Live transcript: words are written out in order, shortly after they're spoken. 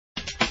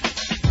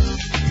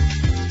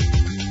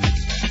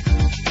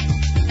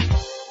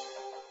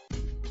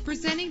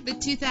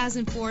Introducing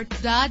the 2004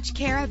 Dodge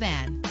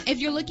Caravan. If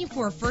you're looking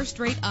for a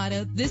first-rate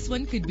auto, this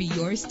one could be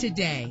yours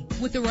today.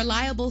 With a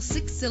reliable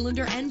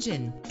 6-cylinder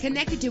engine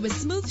connected to a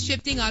smooth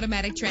shifting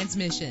automatic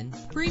transmission,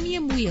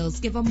 premium wheels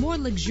give a more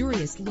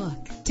luxurious look.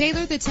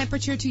 Tailor the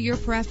temperature to your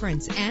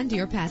preference and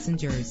your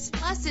passengers.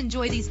 Plus,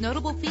 enjoy these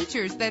notable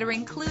features that are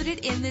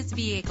included in this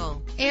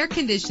vehicle: air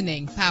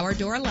conditioning, power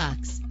door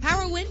locks,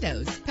 power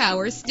windows,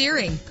 power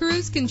steering,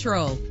 cruise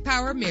control,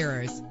 power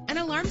mirrors, an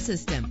alarm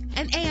system,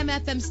 an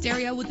AM/FM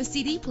stereo with a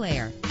CD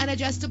player, an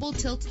adjustable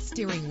tilt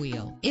steering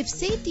wheel. If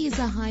safety is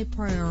a high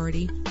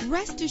priority,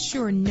 rest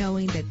assured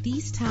knowing that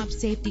these top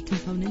safety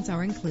components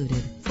are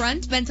included: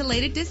 front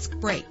ventilated disc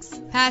brakes,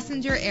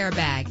 passenger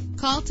airbag.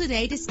 Call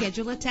today to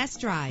schedule a test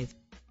drive.